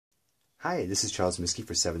Hi, this is Charles Miskey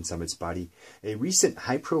for Seven Summits Body. A recent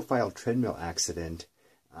high-profile treadmill accident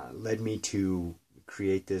led me to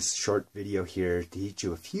create this short video here to teach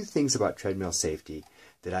you a few things about treadmill safety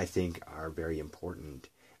that I think are very important.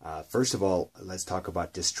 First of all, let's talk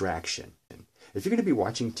about distraction. If you're going to be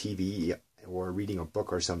watching TV or reading a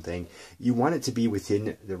book or something, you want it to be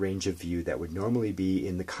within the range of view that would normally be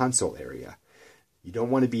in the console area. You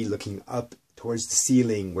don't want to be looking up towards the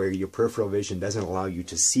ceiling where your peripheral vision doesn't allow you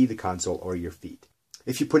to see the console or your feet.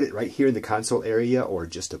 If you put it right here in the console area or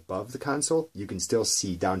just above the console, you can still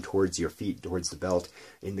see down towards your feet, towards the belt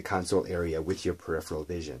in the console area with your peripheral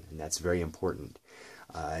vision, and that's very important.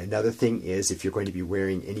 Another thing is, if you're going to be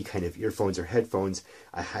wearing any kind of earphones or headphones,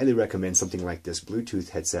 I highly recommend something like this Bluetooth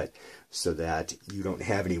headset so that you don't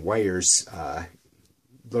have any wires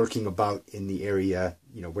lurking about in the area,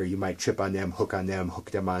 where you might trip on them, hook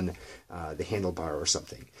them on the handlebar or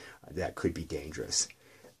something. That could be dangerous.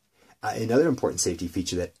 Another important safety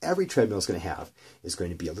feature that every treadmill is going to have is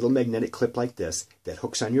going to be a little magnetic clip like this that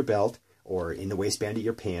hooks on your belt or in the waistband of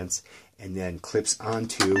your pants and then clips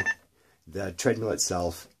onto the treadmill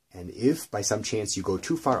itself. And if by some chance you go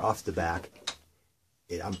too far off the back,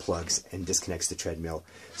 it unplugs and disconnects the treadmill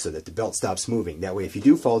so that the belt stops moving. That way, if you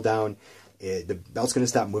do fall down, the belt's going to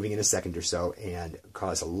stop moving in a second or so and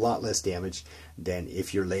cause a lot less damage than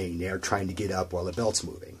if you're laying there trying to get up while the belt's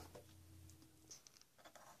moving.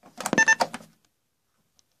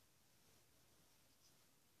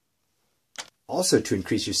 Also, to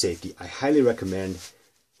increase your safety, I highly recommend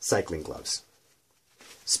cycling gloves,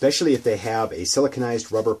 especially if they have a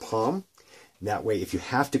siliconized rubber palm. That way, if you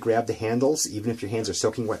have to grab the handles, even if your hands are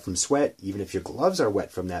soaking wet from sweat, even if your gloves are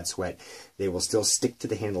wet from that sweat, they will still stick to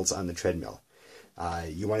the handles on the treadmill.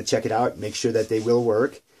 You want to check it out, make sure that they will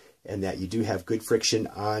work, and that you do have good friction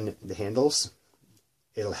on the handles.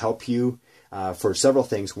 It'll help you for several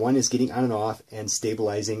things. One is getting on and off and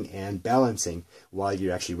stabilizing and balancing while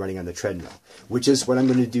you're actually running on the treadmill, which is what I'm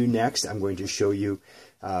going to do next. I'm going to show you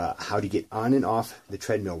how to get on and off the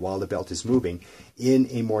treadmill while the belt is moving in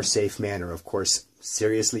a more safe manner. Of course,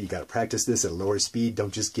 seriously, you got to practice this at a lower speed.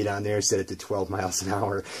 Don't just get on there, set it to 12 miles an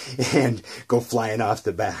hour, and go flying off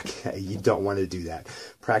the back. You don't want to do that.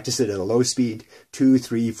 Practice it at a low speed, 2,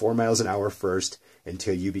 3, 4 miles an hour first,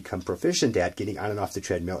 until you become proficient at getting on and off the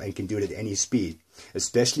treadmill and can do it at any speed.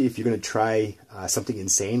 Especially if you're going to try something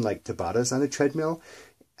insane like Tabatas on a treadmill,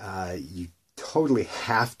 you totally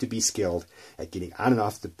have to be skilled at getting on and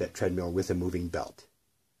off the treadmill with a moving belt.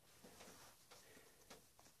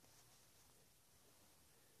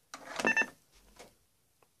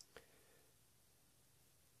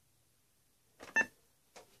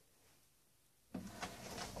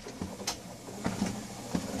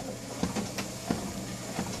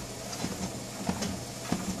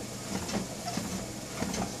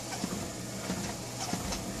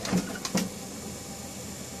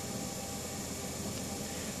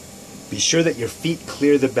 Be sure that your feet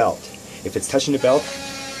clear the belt. If it's touching the belt,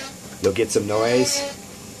 you'll get some noise.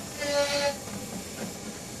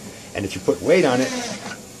 And if you put weight on it,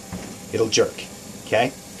 it'll jerk. Okay?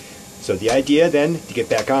 So the idea then, to get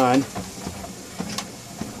back on,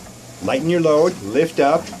 lighten your load, lift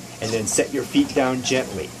up, and then set your feet down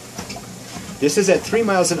gently. This is at 3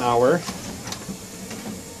 miles an hour.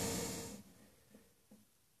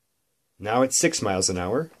 Now it's 6 miles an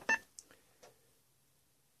hour.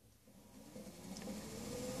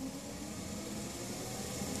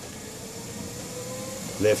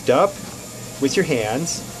 Lift up with your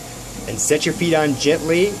hands and set your feet on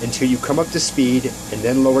gently until you come up to speed, and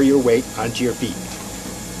then lower your weight onto your feet.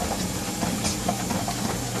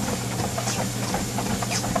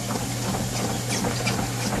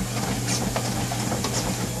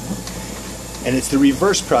 And it's the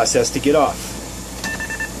reverse process to get off.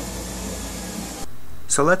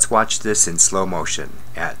 So let's watch this in slow motion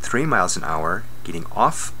at 3 miles an hour, getting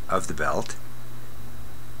off of the belt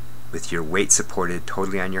with your weight supported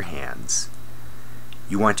totally on your hands.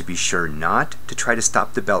 You want to be sure not to try to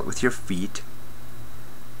stop the belt with your feet.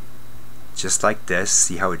 Just like this,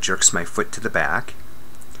 see how it jerks my foot to the back?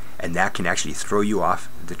 And that can actually throw you off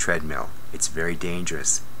the treadmill. It's very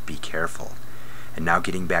dangerous. Be careful. And now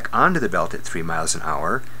getting back onto the belt at 3 miles an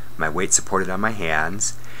hour, my weight supported on my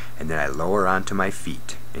hands, and then I lower onto my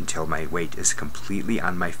feet until my weight is completely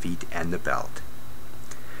on my feet and the belt.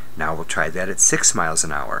 Now we'll try that at 6 miles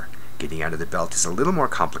an hour. Getting onto the belt is a little more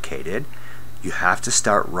complicated. You have to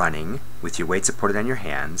start running with your weight supported on your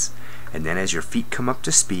hands, and then as your feet come up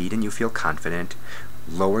to speed and you feel confident,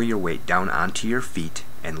 lower your weight down onto your feet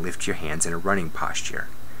and lift your hands in a running posture.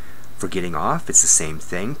 For getting off, it's the same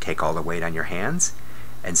thing. Take all the weight on your hands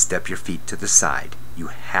and step your feet to the side. You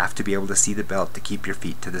have to be able to see the belt to keep your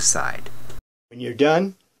feet to the side. When you're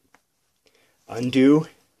done, undo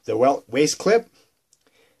the waist clip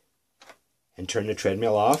and turn the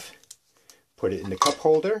treadmill off. Put it in the cup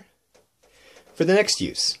holder for the next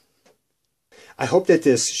use. I hope that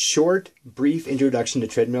this short, brief introduction to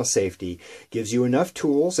treadmill safety gives you enough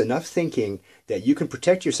tools, enough thinking that you can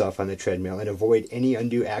protect yourself on the treadmill and avoid any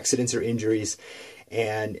undue accidents or injuries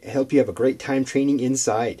and help you have a great time training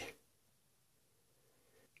inside.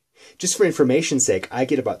 Just for information's sake, I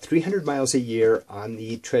get about 300 miles a year on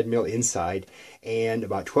the treadmill inside and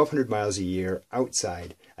about 1,200 miles a year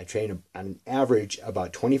outside. I train on average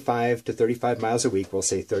about 25 to 35 miles a week, we'll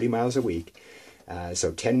say 30 miles a week.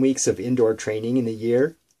 So 10 weeks of indoor training in the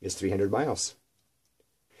year is 300 miles.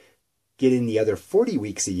 Getting the other 40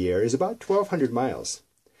 weeks a year is about 1,200 miles.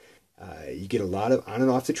 You get a lot of on and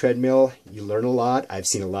off the treadmill. You learn a lot. I've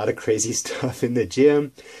seen a lot of crazy stuff in the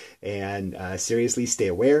gym. And seriously, stay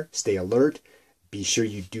aware, stay alert. Be sure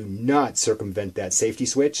you do not circumvent that safety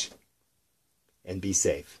switch, and be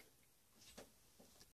safe.